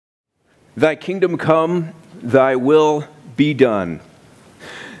Thy kingdom come, thy will be done.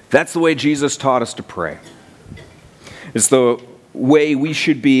 That's the way Jesus taught us to pray. It's the way we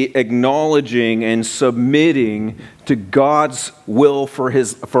should be acknowledging and submitting to God's will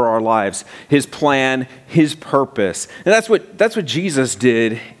for our lives, His plan, His purpose. And that's what Jesus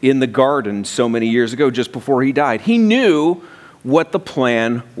did in the garden so many years ago, just before He died. He knew what the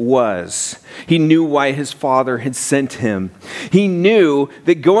plan was. He knew why His Father had sent Him. He knew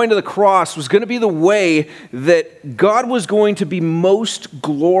that going to the cross was going to be the way that God was going to be most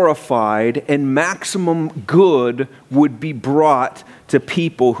glorified and maximum good would be brought to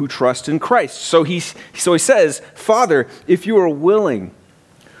people who trust in Christ. So he says, Father, if you are willing,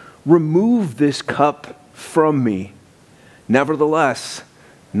 remove this cup from me. Nevertheless,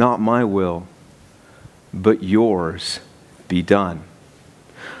 not my will, but yours be done.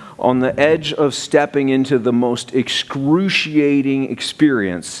 On the edge of stepping into the most excruciating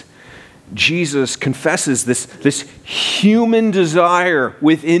experience, Jesus confesses this human desire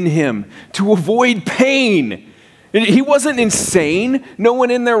within Him to avoid pain. He wasn't insane. No one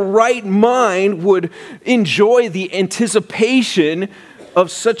in their right mind would enjoy the anticipation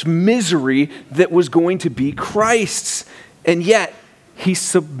of such misery that was going to be Christ's. And yet, He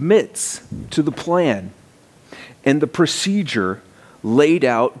submits to the plan and the procedure laid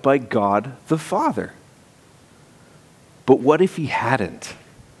out by God the Father. But what if He hadn't?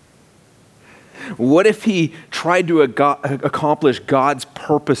 What if He tried to accomplish God's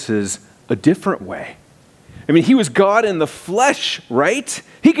purposes a different way? I mean, He was God in the flesh, right?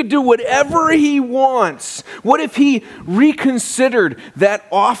 He could do whatever He wants. What if He reconsidered that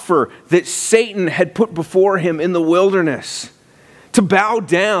offer that Satan had put before Him in the wilderness to bow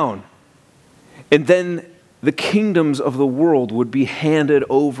down? And then the kingdoms of the world would be handed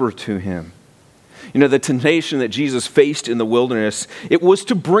over to Him. You know, the temptation that Jesus faced in the wilderness, it was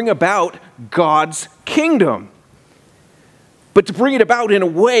to bring about God's kingdom. But to bring it about in a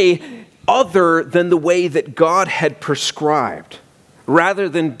way other than the way that God had prescribed. Rather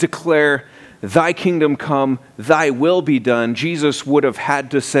than declare, thy kingdom come, thy will be done, Jesus would have had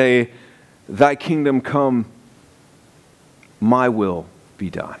to say, thy kingdom come, my will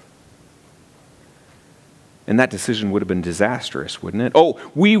be done. And that decision would have been disastrous, wouldn't it? Oh,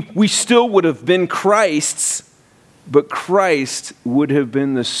 we still would have been Christ's, but Christ would have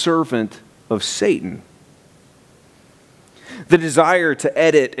been the servant of Satan. The desire to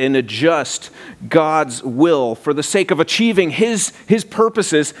edit and adjust God's will for the sake of achieving His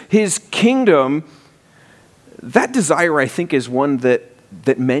purposes, His kingdom, that desire, I think, is one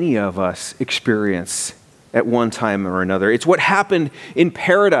that many of us experience at one time or another. It's what happened in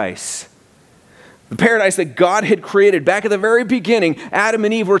paradise. The paradise that God had created back at the very beginning. Adam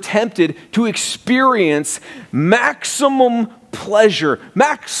and Eve were tempted to experience maximum pleasure,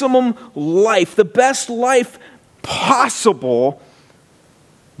 maximum life, the best life possible,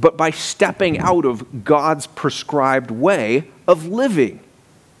 but by stepping out of God's prescribed way of living.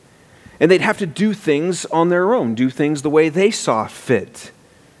 And they'd have to do things on their own, do things the way they saw fit.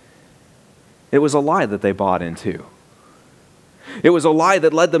 It was a lie that they bought into. It was a lie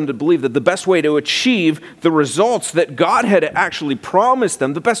that led them to believe that the best way to achieve the results that God had actually promised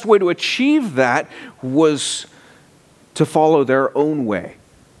them, the best way to achieve that was to follow their own way.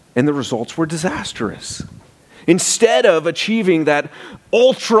 And the results were disastrous. Instead of achieving that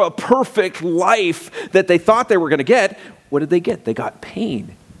ultra-perfect life that they thought they were going to get, what did they get? They got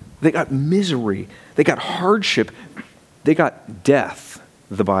pain. They got misery. They got hardship. They got death,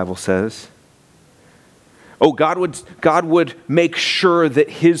 the Bible says. Oh, God would make sure that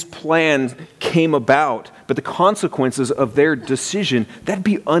His plan came about, but the consequences of their decision, that'd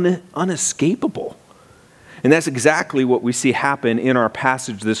be unescapable. And that's exactly what we see happen in our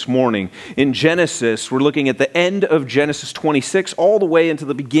passage this morning. In Genesis, we're looking at the end of Genesis 26 all the way into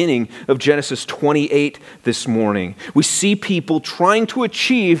the beginning of Genesis 28 this morning. We see people trying to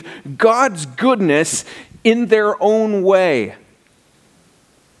achieve God's goodness in their own way.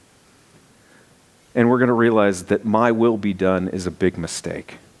 And we're going to realize that my will be done is a big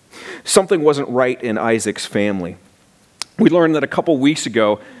mistake. Something wasn't right in Isaac's family. We learned that a couple weeks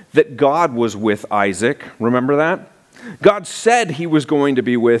ago that God was with Isaac. Remember that? God said He was going to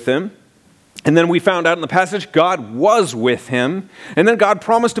be with him. And then we found out in the passage God was with him. And then God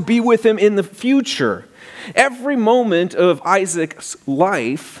promised to be with him in the future. Every moment of Isaac's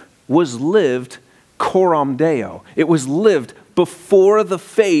life was lived coram Deo. It was lived before the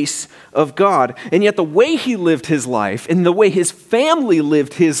face of God. And yet the way he lived his life and the way his family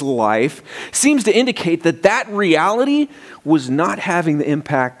lived his life seems to indicate that that reality was not having the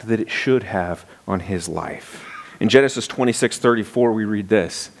impact that it should have on his life. In Genesis 26:34, we read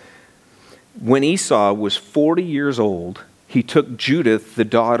this. When Esau was 40 years old, he took Judith, the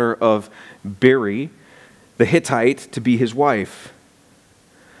daughter of Beri, the Hittite, to be his wife,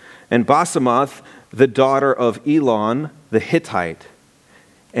 and Basemath, the daughter of Elon, the Hittite.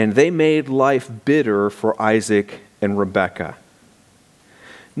 And they made life bitter for Isaac and Rebekah.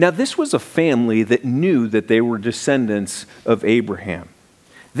 Now, this was a family that knew that they were descendants of Abraham.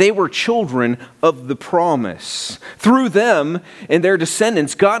 They were children of the promise. Through them and their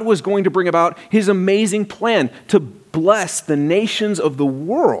descendants, God was going to bring about his amazing plan to bless the nations of the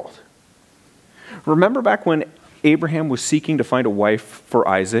world. Remember back when Abraham was seeking to find a wife for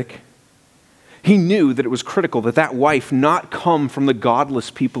Isaac? He knew that it was critical that that wife not come from the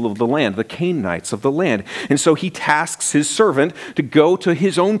godless people of the land, the Canaanites of the land. And so he tasks his servant to go to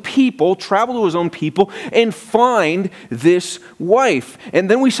his own people, travel to his own people, and find this wife. And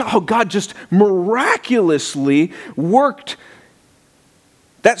then we saw how God just miraculously worked.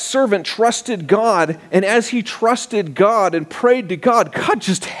 That servant trusted God, and as he trusted God and prayed to God, God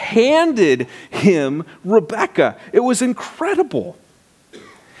just handed him Rebekah. It was incredible.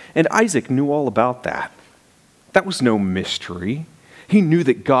 And Isaac knew all about that. That was no mystery. He knew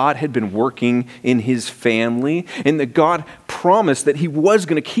that God had been working in his family and that God promised that he was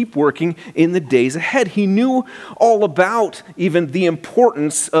going to keep working in the days ahead. He knew all about even the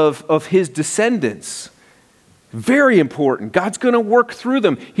importance of his descendants. Very important. God's going to work through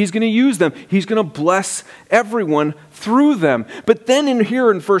them. He's going to use them. He's going to bless everyone through them. But then in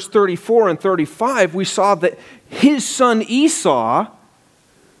here in verse 34 and 35, we saw that his son Esau,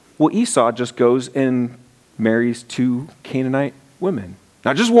 well, Esau just goes and marries 2 Canaanite women.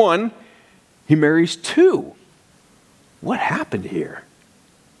 Not just one, he marries 2. What happened here?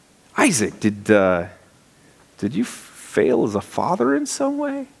 Isaac, did you fail as a father in some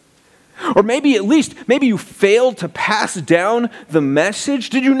way? Or maybe you failed to pass down the message.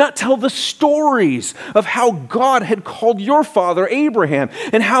 Did you not tell the stories of how God had called your father Abraham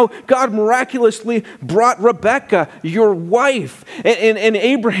and how God miraculously brought Rebekah, your wife, and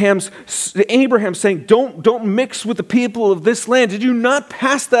Abraham saying, don't mix with the people of this land. Did you not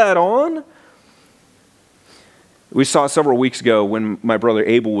pass that on? We saw several weeks ago when my brother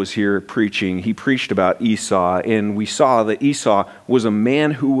Abel was here preaching, he preached about Esau, and we saw that Esau was a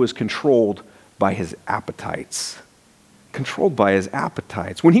man who was controlled by his appetites. Controlled by his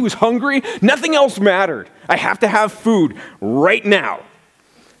appetites. When he was hungry, nothing else mattered. I have to have food right now.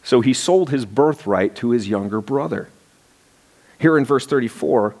 So he sold his birthright to his younger brother. Here in verse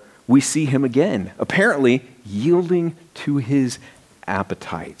 34, we see him again, apparently yielding to his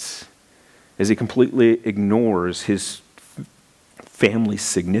appetites, as he completely ignores his family's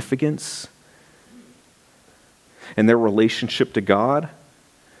significance and their relationship to God,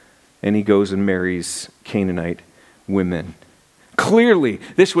 and he goes and marries Canaanite women. Clearly,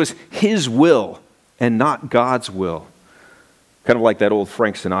 this was his will and not God's will. Kind of like that old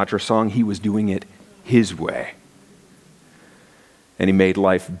Frank Sinatra song, he was doing it his way. And he made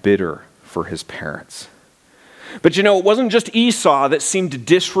life bitter for his parents. But it wasn't just Esau that seemed to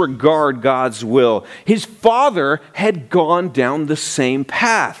disregard God's will. His father had gone down the same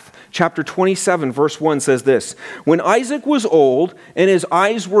path. Chapter 27, verse 1 says this: When Isaac was old and his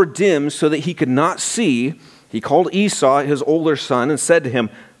eyes were dim so that he could not see, he called Esau, his older son, and said to him,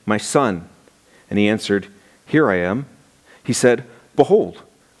 "My son." And he answered, "Here I am." He said, "Behold,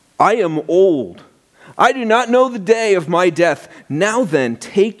 I am old. I do not know the day of my death. Now then,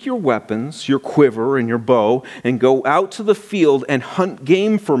 take your weapons, your quiver and your bow, and go out to the field and hunt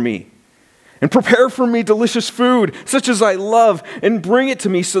game for me. And prepare for me delicious food, such as I love, and bring it to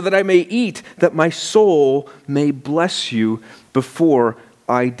me so that I may eat, that my soul may bless you before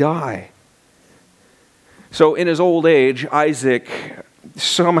I die." So in his old age, Isaac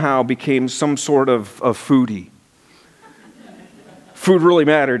somehow became some sort of foodie. Food really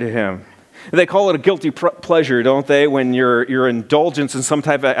mattered to him. They call it a guilty pleasure, don't they? When your indulgence in some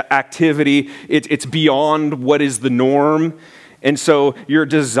type of activity, it's beyond what is the norm. And so your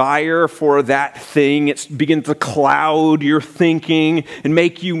desire for that thing, it begins to cloud your thinking and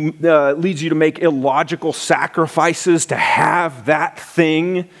leads you to make illogical sacrifices to have that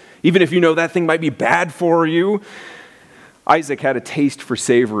thing, even if you know that thing might be bad for you. Isaac had a taste for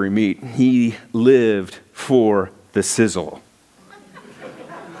savory meat. He lived for the sizzle.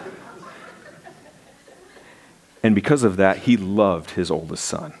 And because of that, he loved his oldest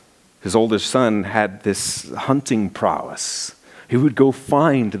son. His oldest son had this hunting prowess. He would go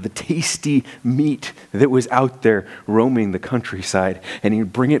find the tasty meat that was out there roaming the countryside, and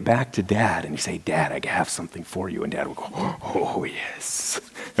he'd bring it back to Dad, and he'd say, "Dad, I have something for you." And Dad would go, "Oh, yes,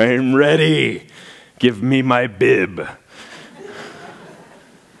 I'm ready. Give me my bib."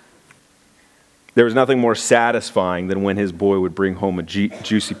 There was nothing more satisfying than when his boy would bring home a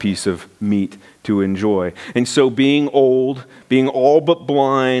juicy piece of meat to enjoy. And so being old, being all but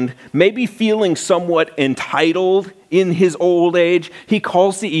blind, maybe feeling somewhat entitled in his old age, he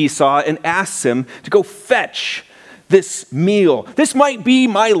calls to Esau and asks him to go fetch this meal. This might be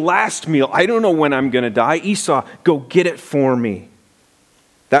my last meal. I don't know when I'm going to die. Esau, go get it for me.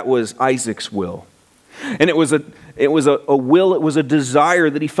 That was Isaac's will. And it was a will, it was a desire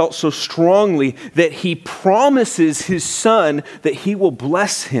that he felt so strongly that he promises his son that he will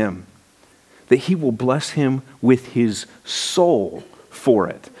bless him with his soul for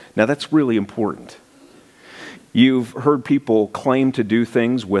it. Now that's really important. You've heard people claim to do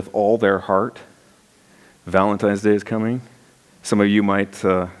things with all their heart. Valentine's Day is coming. Some of you might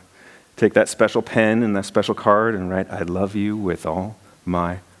take that special pen and that special card and write, I love you with all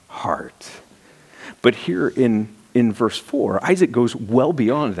my heart. But here in verse 4, Isaac goes well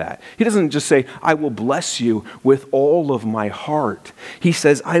beyond that. He doesn't just say, I will bless you with all of my heart. He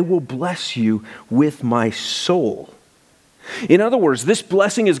says, I will bless you with my soul. In other words, this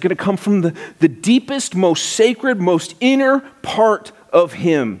blessing is going to come from the deepest, most sacred, most inner part of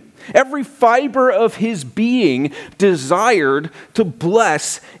him. Every fiber of his being desired to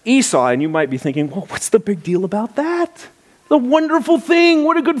bless Esau. And you might be thinking, well, what's the big deal about that? The wonderful thing,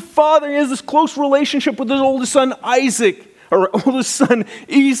 what a good father. He has this close relationship with his oldest son Isaac, or oldest son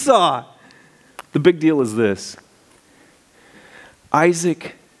Esau. The big deal is this.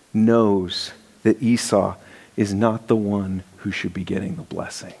 Isaac knows that Esau is not the one who should be getting the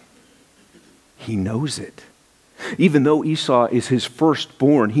blessing. He knows it. Even though Esau is his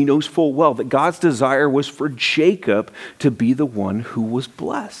firstborn, he knows full well that God's desire was for Jacob to be the one who was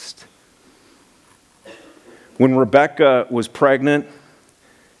blessed. When Rebekah was pregnant,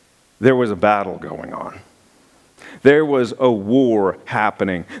 there was a battle going on. There was a war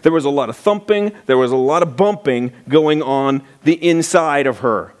happening. There was a lot of thumping. There was a lot of bumping going on the inside of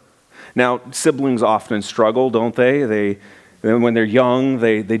her. Now, siblings often struggle, don't they? When they're young,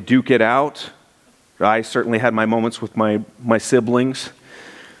 they duke it out. I certainly had my moments with my siblings.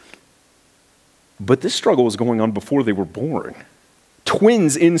 But this struggle was going on before they were born.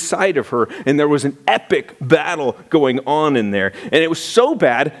 Twins inside of her, and there was an epic battle going on in there. And it was so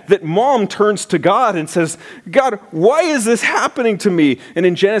bad that mom turns to God and says, God, why is this happening to me? And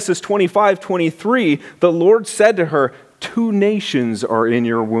in Genesis 25:23, the Lord said to her, 2 nations are in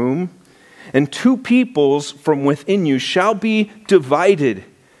your womb, and 2 peoples from within you shall be divided.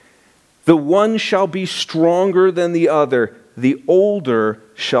 The one shall be stronger than the other. The older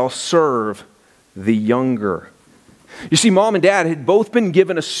shall serve the younger. You see, mom and dad had both been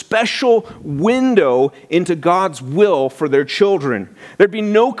given a special window into God's will for their children. There'd be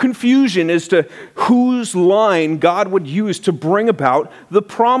no confusion as to whose line God would use to bring about the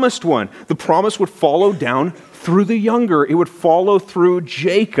promised one. The promise would follow down through the younger. It would follow through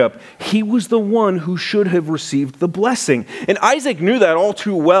Jacob. He was the one who should have received the blessing. And Isaac knew that all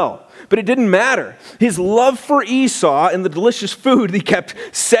too well. But it didn't matter. His love for Esau and the delicious food he kept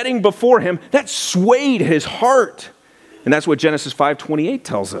setting before him, that swayed his heart. And that's what Genesis 5:28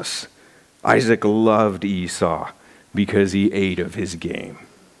 tells us. Isaac loved Esau because he ate of his game.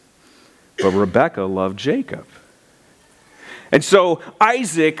 But Rebekah loved Jacob. And so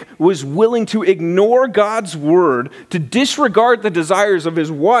Isaac was willing to ignore God's word, to disregard the desires of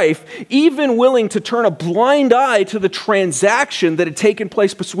his wife, even willing to turn a blind eye to the transaction that had taken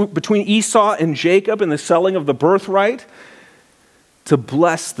place between Esau and Jacob in the selling of the birthright, to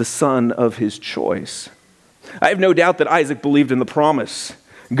bless the son of his choice. I have no doubt that Isaac believed in the promise.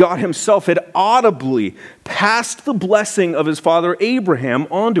 God himself had audibly passed the blessing of his father Abraham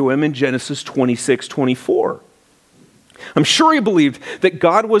onto him in Genesis 26:24. I'm sure he believed that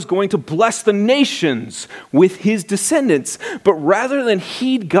God was going to bless the nations with his descendants, but rather than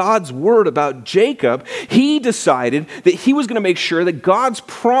heed God's word about Jacob, he decided that he was going to make sure that God's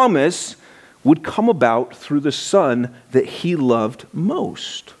promise would come about through the son that he loved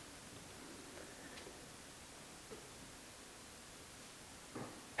most.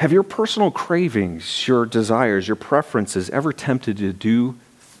 Have your personal cravings, your desires, your preferences ever tempted you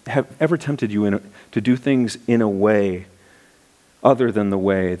to do things in a way other than the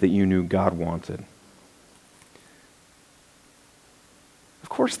way that you knew God wanted? Of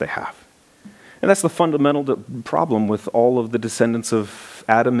course they have. And that's the fundamental problem with all of the descendants of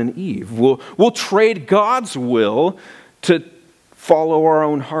Adam and Eve. We'll trade God's will to follow our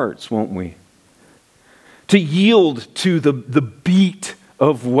own hearts, won't we? To yield to the beat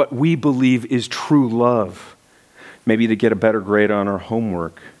of what we believe is true love. Maybe to get a better grade on our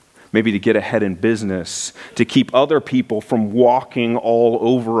homework. maybe to get ahead in business, to keep other people from walking all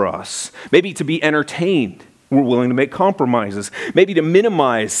over us, maybe to be entertained. We're willing to make compromises, maybe to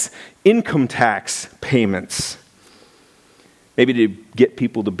minimize income tax payments, maybe to get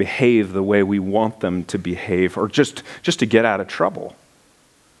people to behave the way we want them to behave, or just to get out of trouble.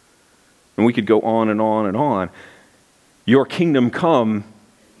 And we could go on and on and on. Your kingdom come,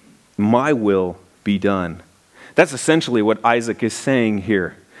 my will be done. That's essentially what Isaac is saying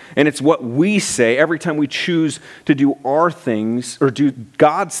here. And it's what we say every time we choose to do our things or do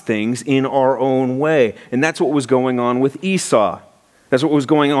God's things in our own way. And that's what was going on with Esau. That's what was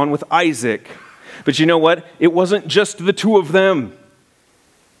going on with Isaac. But you know what? It wasn't just the two of them.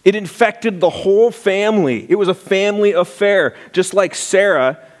 It infected the whole family. It was a family affair, just like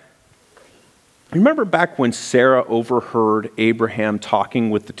Sarah. Remember back when Sarah overheard Abraham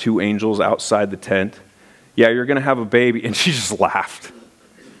talking with the two angels outside the tent? Yeah, you're going to have a baby. And she just laughed.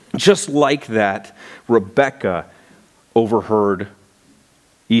 Just like that, Rebekah overheard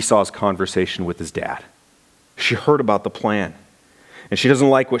Esau's conversation with his dad. She heard about the plan, and she doesn't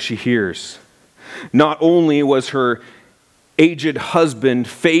like what she hears. Not only was her aged husband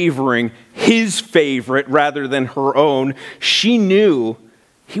favoring his favorite rather than her own, she knew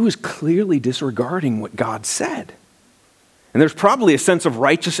he was clearly disregarding what God said. And there's probably a sense of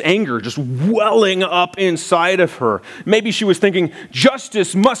righteous anger just welling up inside of her. Maybe she was thinking,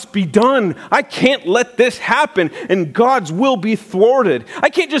 justice must be done. I can't let this happen, and God's will be thwarted. I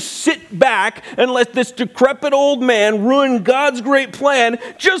can't just sit back and let this decrepit old man ruin God's great plan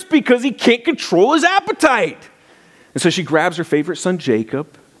just because he can't control his appetite. And so she grabs her favorite son,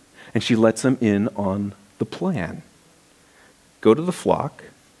 Jacob, and she lets him in on the plan. Go to the flock,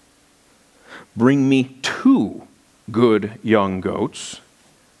 bring me 2 good young goats,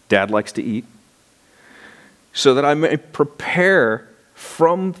 Dad likes to eat, so that I may prepare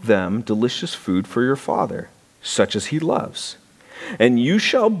from them delicious food for your father, such as he loves. And you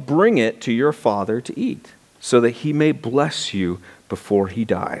shall bring it to your father to eat, so that he may bless you before he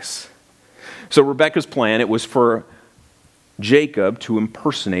dies. So Rebekah's plan, it was for Jacob to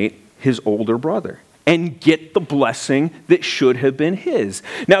impersonate his older brother and get the blessing that should have been his.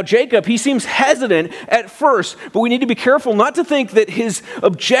 Now, Jacob, he seems hesitant at first, but we need to be careful not to think that his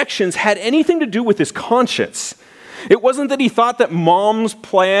objections had anything to do with his conscience. It wasn't that he thought that mom's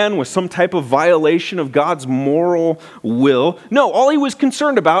plan was some type of violation of God's moral will. No, all he was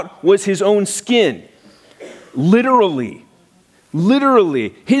concerned about was his own skin. Literally,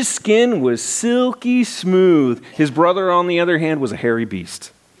 his skin was silky smooth. His brother, on the other hand, was a hairy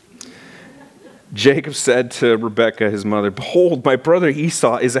beast. Jacob said to Rebekah, his mother, "Behold, my brother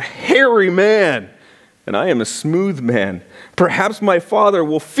Esau is a hairy man, and I am a smooth man. Perhaps my father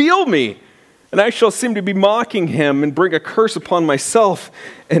will feel me, and I shall seem to be mocking him and bring a curse upon myself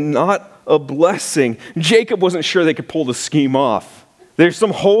and not a blessing." Jacob wasn't sure they could pull the scheme off. There's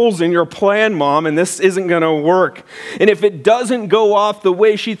some holes in your plan, Mom, and this isn't going to work. And if it doesn't go off the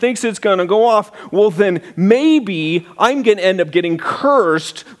way she thinks it's going to go off, well, then maybe I'm going to end up getting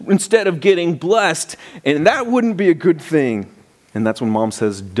cursed instead of getting blessed, and that wouldn't be a good thing. And that's when Mom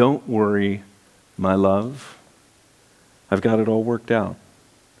says, "Don't worry, my love. I've got it all worked out.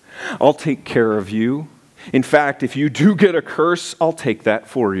 I'll take care of you. In fact, if you do get a curse, I'll take that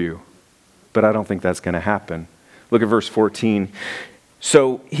for you." But I don't think that's going to happen. Look at verse 14.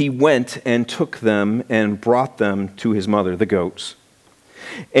 So he went and took them and brought them to his mother, the goats.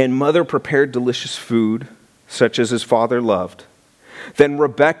 And mother prepared delicious food, such as his father loved. Then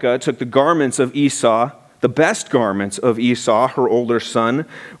Rebekah took the garments of Esau, the best garments of Esau, her older son,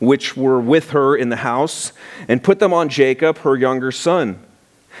 which were with her in the house, and put them on Jacob, her younger son.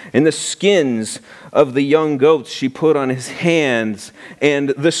 And the skins of the young goats she put on his hands and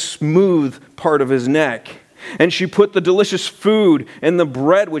the smooth part of his neck. And she put the delicious food and the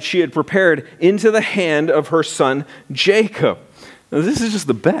bread which she had prepared into the hand of her son Jacob. Now, this is just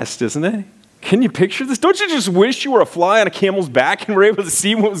the best, isn't it? Can you picture this? Don't you just wish you were a fly on a camel's back and were able to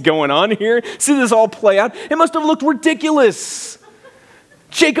see what was going on here? See this all play out? It must have looked ridiculous.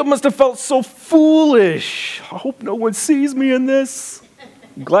 Jacob must have felt so foolish. I hope no one sees me in this.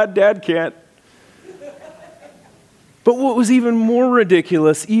 I'm glad Dad can't. But what was even more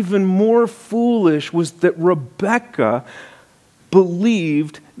ridiculous, even more foolish, was that Rebekah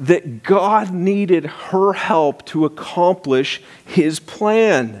believed that God needed her help to accomplish his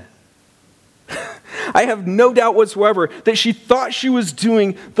plan. I have no doubt whatsoever that she thought she was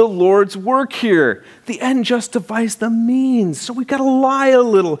doing the Lord's work here. The end justifies the means, so we've got to lie a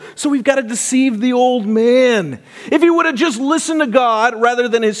little, so we've got to deceive the old man. If he would have just listened to God rather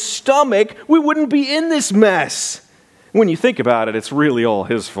than his stomach, we wouldn't be in this mess. When you think about it, it's really all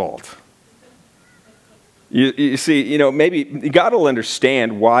his fault. You see, maybe God will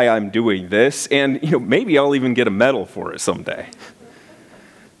understand why I'm doing this, and maybe I'll even get a medal for it someday.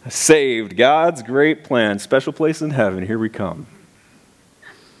 Saved, God's great plan, special place in heaven, here we come.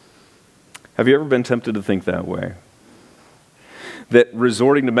 Have you ever been tempted to think that way? That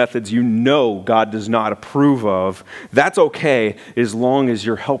resorting to methods God does not approve of, that's okay as long as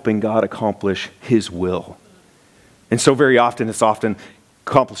you're helping God accomplish His will. And so very often, it's often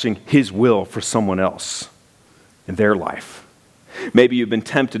accomplishing His will for someone else in their life. Maybe you've been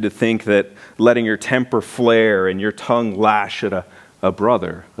tempted to think that letting your temper flare and your tongue lash at a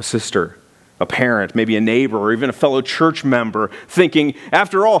brother, a sister, a parent, maybe a neighbor, or even a fellow church member, thinking,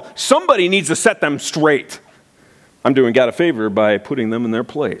 after all, somebody needs to set them straight. I'm doing God a favor by putting them in their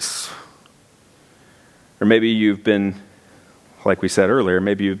place. Or maybe you've been, like we said earlier,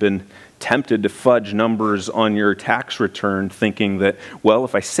 maybe you've been tempted to fudge numbers on your tax return thinking that, well,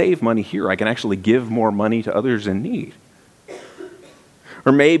 if I save money here, I can actually give more money to others in need.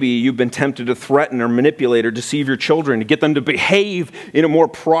 Or maybe you've been tempted to threaten or manipulate or deceive your children to get them to behave in a more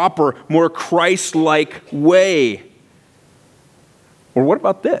proper, more Christ-like way. Or what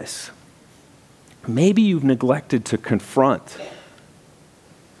about this? Maybe you've neglected to confront.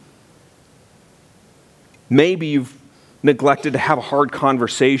 Maybe you've neglected to have a hard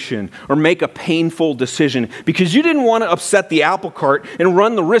conversation or make a painful decision because you didn't want to upset the apple cart and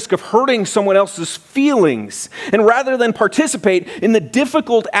run the risk of hurting someone else's feelings. And rather than participate in the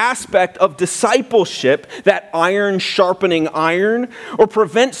difficult aspect of discipleship, that iron sharpening iron, or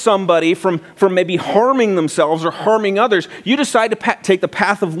prevent somebody from maybe harming themselves or harming others, you decide to take the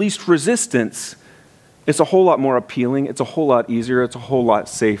path of least resistance. It's a whole lot more appealing. It's a whole lot easier. It's a whole lot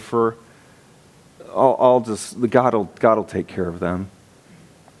safer. God will take care of them.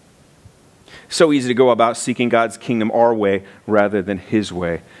 So easy to go about seeking God's kingdom our way rather than His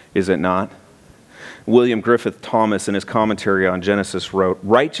way, is it not? William Griffith Thomas, in his commentary on Genesis, wrote,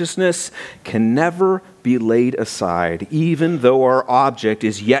 "Righteousness can never be laid aside, even though our object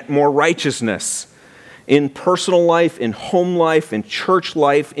is yet more righteousness. In personal life, in home life, in church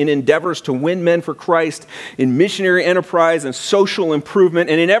life, in endeavors to win men for Christ, in missionary enterprise and social improvement,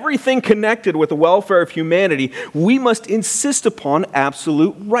 and in everything connected with the welfare of humanity, we must insist upon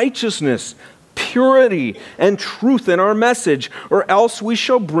absolute righteousness, purity, and truth in our message, or else we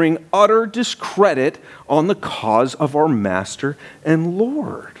shall bring utter discredit on the cause of our Master and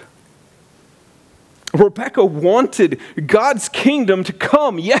Lord." Rebecca wanted God's kingdom to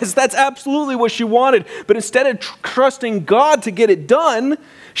come. Yes, that's absolutely what she wanted. But instead of trusting God to get it done,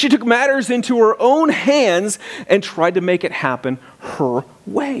 she took matters into her own hands and tried to make it happen her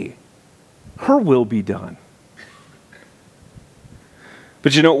way. Her will be done.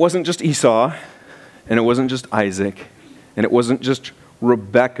 But it wasn't just Esau, and it wasn't just Isaac, and it wasn't just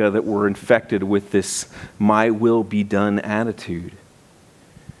Rebecca that were infected with this "my will be done" attitude.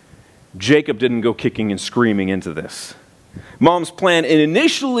 Jacob didn't go kicking and screaming into this. Mom's plan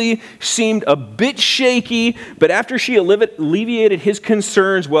initially seemed a bit shaky, but after she alleviated his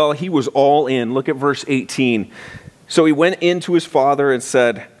concerns, well, he was all in. Look at verse 18. So he went in to his father and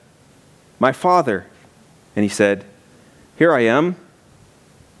said, "My father." And he said, "Here I am."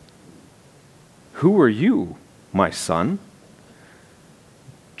 "Who are you, my son?"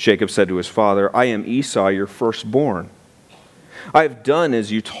 Jacob said to his father, "I am Esau, your firstborn. I have done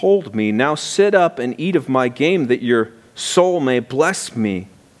as you told me. Now sit up and eat of my game, that your soul may bless me."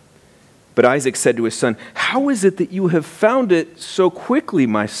 But Isaac said to his son, "How is it that you have found it so quickly,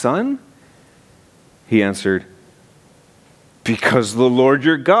 my son?" He answered, "Because the Lord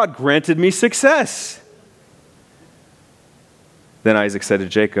your God granted me success." Then Isaac said to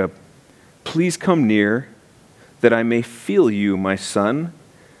Jacob, "Please come near, that I may feel you, my son,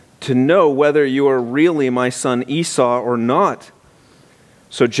 to know whether you are really my son Esau or not."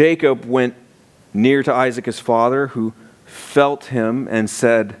 So Jacob went near to Isaac his father, who felt him and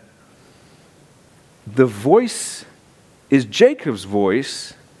said, "The voice is Jacob's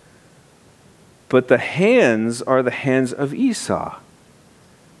voice, but the hands are the hands of Esau."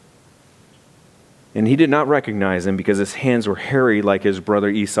 And he did not recognize him because his hands were hairy like his brother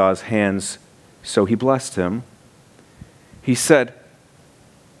Esau's hands, so he blessed him. He said,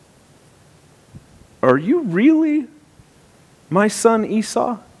 "Are you really my son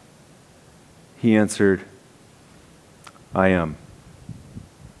Esau?" He answered, "I am."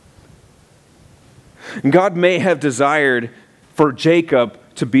 God may have desired for Jacob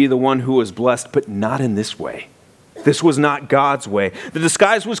to be the one who was blessed, but not in this way. This was not God's way. The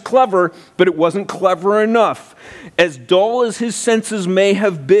disguise was clever, but it wasn't clever enough. As dull as his senses may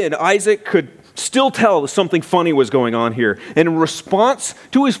have been, Isaac could still tell that something funny was going on here. And in response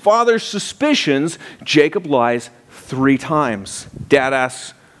to his father's suspicions, Jacob lies 3 times. Dad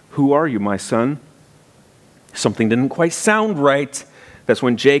asks, "Who are you, my son?" Something didn't quite sound right. That's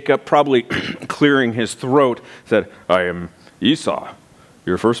when Jacob, probably clearing his throat, said, "I am Esau,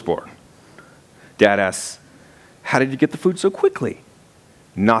 your firstborn." Dad asks, "How did you get the food so quickly?"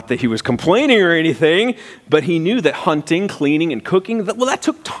 Not that he was complaining or anything, but he knew that hunting, cleaning, and cooking, that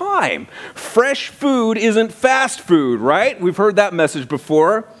took time. Fresh food isn't fast food, right? We've heard that message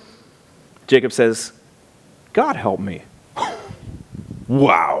before. Jacob says, "God help me."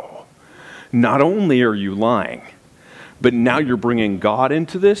 Wow. Not only are you lying, but now you're bringing God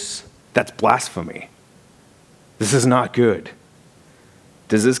into this? That's blasphemy. This is not good.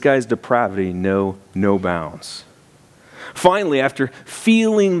 Does this guy's depravity know no bounds? Finally, after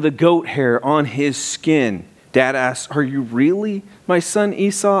feeling the goat hair on his skin, Dad asks, "Are you really my son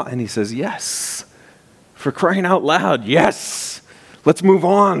Esau?" And he says, "Yes." For crying out loud, yes. Let's move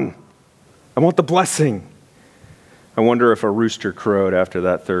on. I want the blessing. I wonder if a rooster crowed after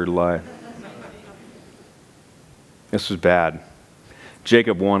that third lie. This was bad.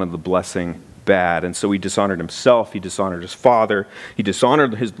 Jacob wanted the blessing bad, and so he dishonored himself, he dishonored his father, he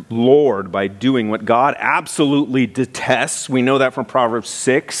dishonored his Lord by doing what God absolutely detests. We know that from Proverbs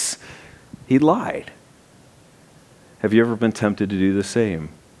 6. He lied. Have you ever been tempted to do the same?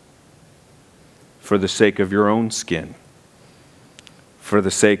 For the sake of your own skin, for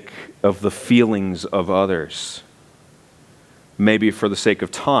the sake of the feelings of others, maybe for the sake of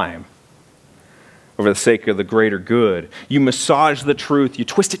time, or for the sake of the greater good. You massage the truth, you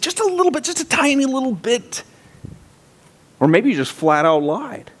twist it just a little bit, just a tiny little bit. Or maybe you just flat out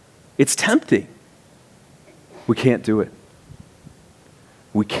lied. It's tempting. We can't do it.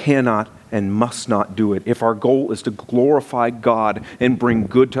 We cannot and must not do it. If our goal is to glorify God and bring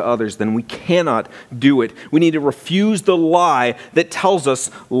good to others, then we cannot do it. We need to refuse the lie that tells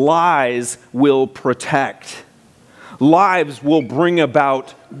us lies will protect. Lies will bring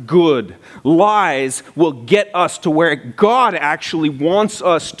about good. Lies will get us to where God actually wants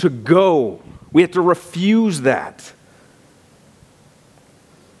us to go. We have to refuse that.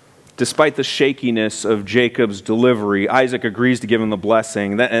 Despite the shakiness of Jacob's delivery, Isaac agrees to give him the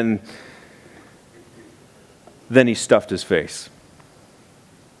blessing, and then he stuffed his face.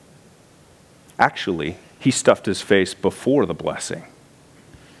 Actually, he stuffed his face before the blessing.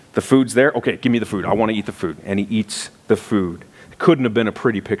 The food's there. Okay, give me the food. I want to eat the food. And he eats the food. It couldn't have been a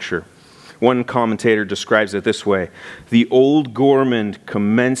pretty picture. One commentator describes it this way: the old gourmand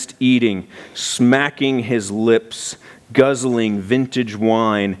commenced eating, smacking his lips, guzzling vintage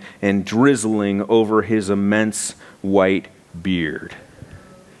wine, and drizzling over his immense white beard.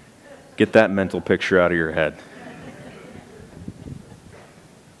 Get that mental picture out of your head.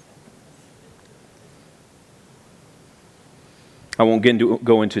 I won't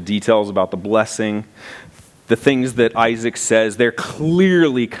go into details about the blessing. The things that Isaac says, they're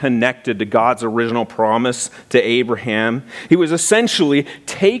clearly connected to God's original promise to Abraham. He was essentially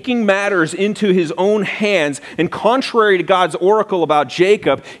taking matters into his own hands, and contrary to God's oracle about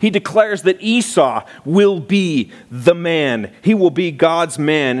Jacob, he declares that Esau will be the man. He will be God's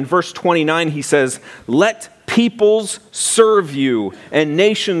man. In verse 29, he says, "Let peoples serve you, and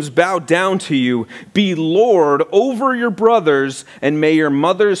nations bow down to you. Be Lord over your brothers, and may your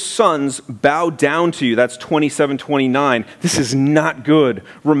mother's sons bow down to you." That's 27:29. This is not good.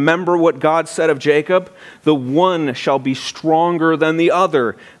 Remember what God said of Jacob? The one shall be stronger than the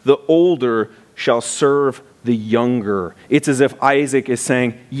other. The older shall serve the younger. It's as if Isaac is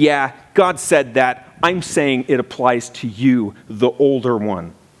saying, yeah, God said that. I'm saying it applies to you, the older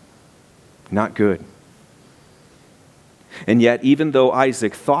one. Not good. And yet, even though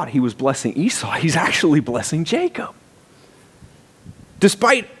Isaac thought he was blessing Esau, he's actually blessing Jacob.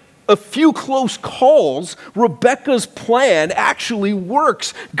 Despite a few close calls, Rebekah's plan actually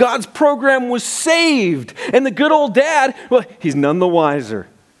works. God's program was saved. And the good old dad, well, he's none the wiser.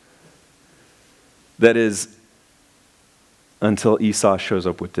 That is, until Esau shows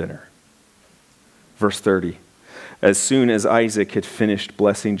up with dinner. Verse 30. As soon as Isaac had finished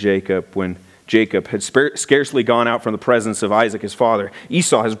blessing Jacob, when Jacob had scarcely gone out from the presence of Isaac his father,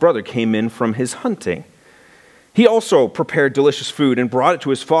 Esau his brother came in from his hunting. He also prepared delicious food and brought it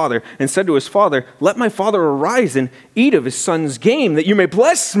to his father and said to his father, "Let my father arise and eat of his son's game, that you may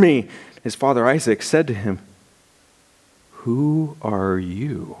bless me." His father Isaac said to him, "Who are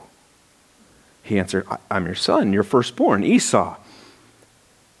you?" He answered, "I'm your son, your firstborn, Esau."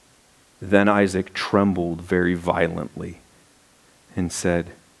 Then Isaac trembled very violently and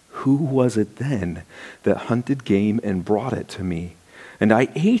said, "Who was it then that hunted game and brought it to me? And I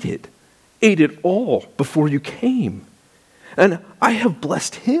ate it ate it all before you came, and I have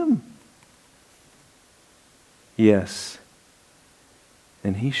blessed him. Yes,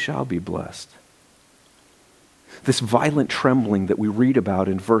 and he shall be blessed. This violent trembling that we read about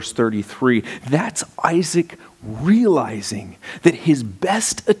in verse 33, that's Isaac realizing that his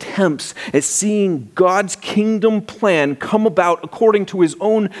best attempts at seeing God's kingdom plan come about according to his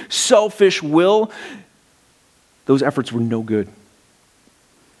own selfish will, those efforts were no good.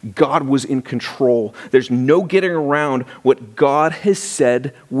 God was in control. There's no getting around what God has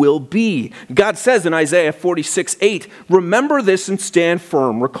said will be. God says in Isaiah 46:8, remember this and stand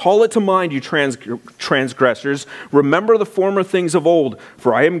firm. Recall it to mind, you transgressors. Remember the former things of old.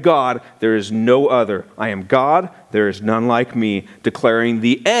 For I am God, there is no other. I am God, there is none like me, declaring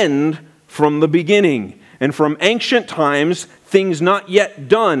the end from the beginning. And from ancient times, things not yet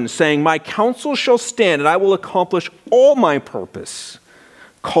done, saying, my counsel shall stand, and I will accomplish all my purpose.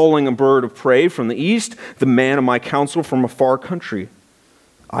 Calling a bird of prey from the east, the man of my counsel from a far country.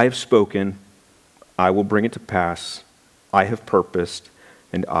 I have spoken, I will bring it to pass. I have purposed,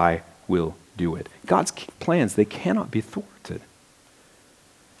 and I will do it. God's plans, they cannot be thwarted.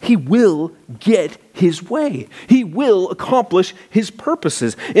 He will get his way. He will accomplish his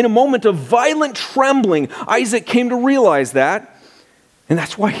purposes. In a moment of violent trembling, Isaac came to realize that, and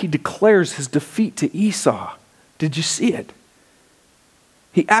that's why he declares his defeat to Esau. Did you see it?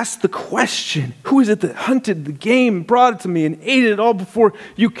 He asked the question, who is it that hunted the game, brought it to me, and ate it all before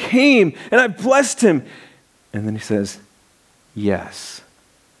you came, and I blessed him? And then he says, yes,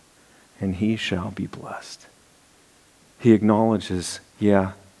 and he shall be blessed. He acknowledges,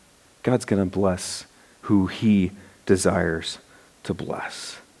 yeah, God's going to bless who he desires to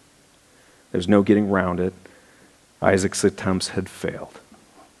bless. There's no getting around it. Isaac's attempts had failed.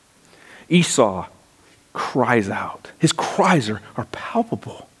 Esau cries out. His cries are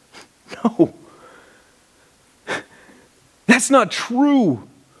palpable. No. That's not true.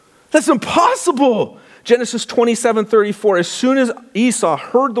 That's impossible. Genesis 27:34. As soon as Esau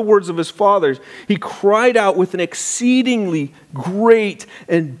heard the words of his fathers, he cried out with an exceedingly great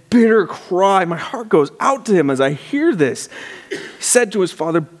and bitter cry. My heart goes out to him as I hear this. He said to his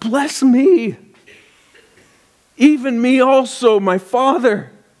father, bless me, even me also, my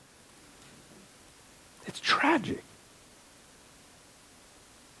father. It's tragic.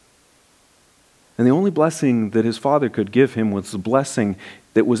 And the only blessing that his father could give him was the blessing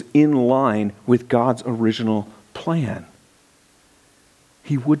that was in line with God's original plan.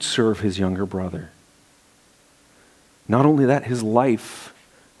 He would serve his younger brother. Not only that, his life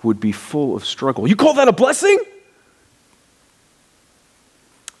would be full of struggle. You call that a blessing?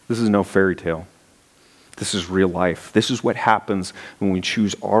 This is no fairy tale. This is real life. This is what happens when we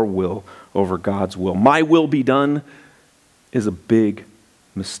choose our will over God's will. My will be done is a big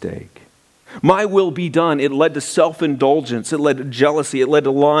mistake. My will be done. It led to self-indulgence. It led to jealousy. It led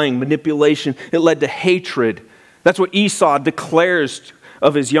to lying, manipulation. It led to hatred. That's what Esau declares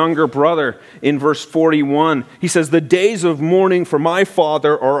of his younger brother in verse 41. He says, the days of mourning for my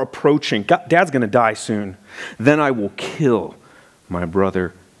father are approaching. Dad's going to die soon. Then I will kill my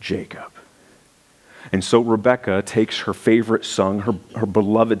brother Jacob. And so Rebekah takes her favorite son, her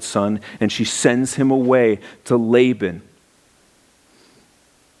beloved son, and she sends him away to Laban.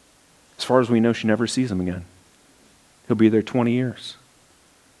 As far as we know, she never sees him again. He'll be there 20 years.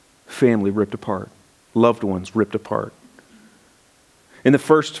 Family ripped apart. Loved ones ripped apart. In the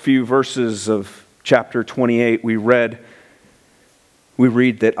first few verses of chapter 28, we read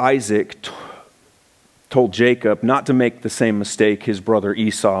that Isaac told Jacob not to make the same mistake his brother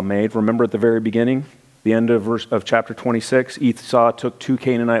Esau made. Remember at the very beginning, the end of chapter 26, Esau took 2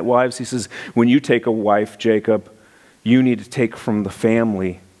 Canaanite wives. He says, when you take a wife, Jacob, you need to take from the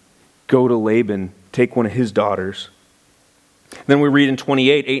family. Go to Laban, take one of his daughters. Then we read in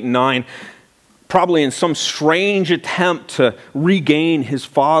 28, 8 and 9, probably in some strange attempt to regain his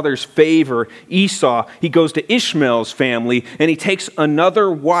father's favor, Esau, he goes to Ishmael's family and he takes another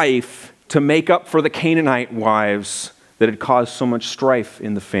wife to make up for the Canaanite wives that had caused so much strife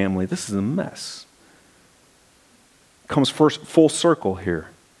in the family. This is a mess. Comes first full circle here.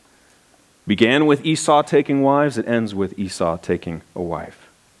 Began with Esau taking wives, it ends with Esau taking a wife.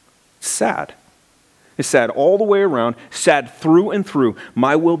 It's sad. It's sad all the way around, sad through and through.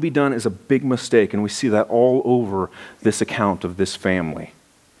 My will be done is a big mistake, and we see that all over this account of this family.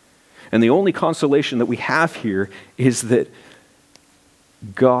 And the only consolation that we have here is that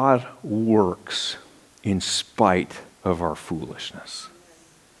God works in spite of our foolishness,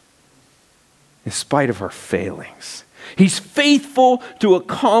 in spite of our failings. He's faithful to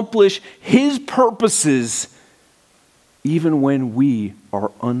accomplish his purposes even when we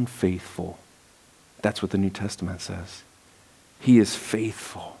are unfaithful. That's what the New Testament says. He is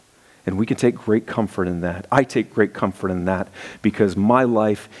faithful. And we can take great comfort in that. I take great comfort in that because my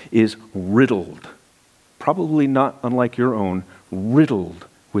life is riddled, probably not unlike your own, riddled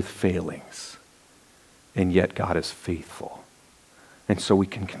with failings. And yet God is faithful. And so we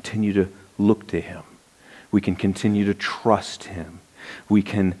can continue to look to him. We can continue to trust him. We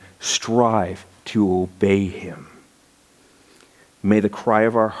can strive to obey him. May the cry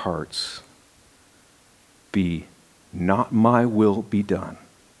of our hearts be, not my will be done,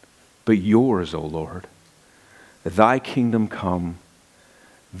 but yours, O Lord. Thy kingdom come,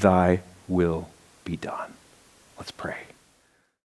 thy will be done. Let's pray.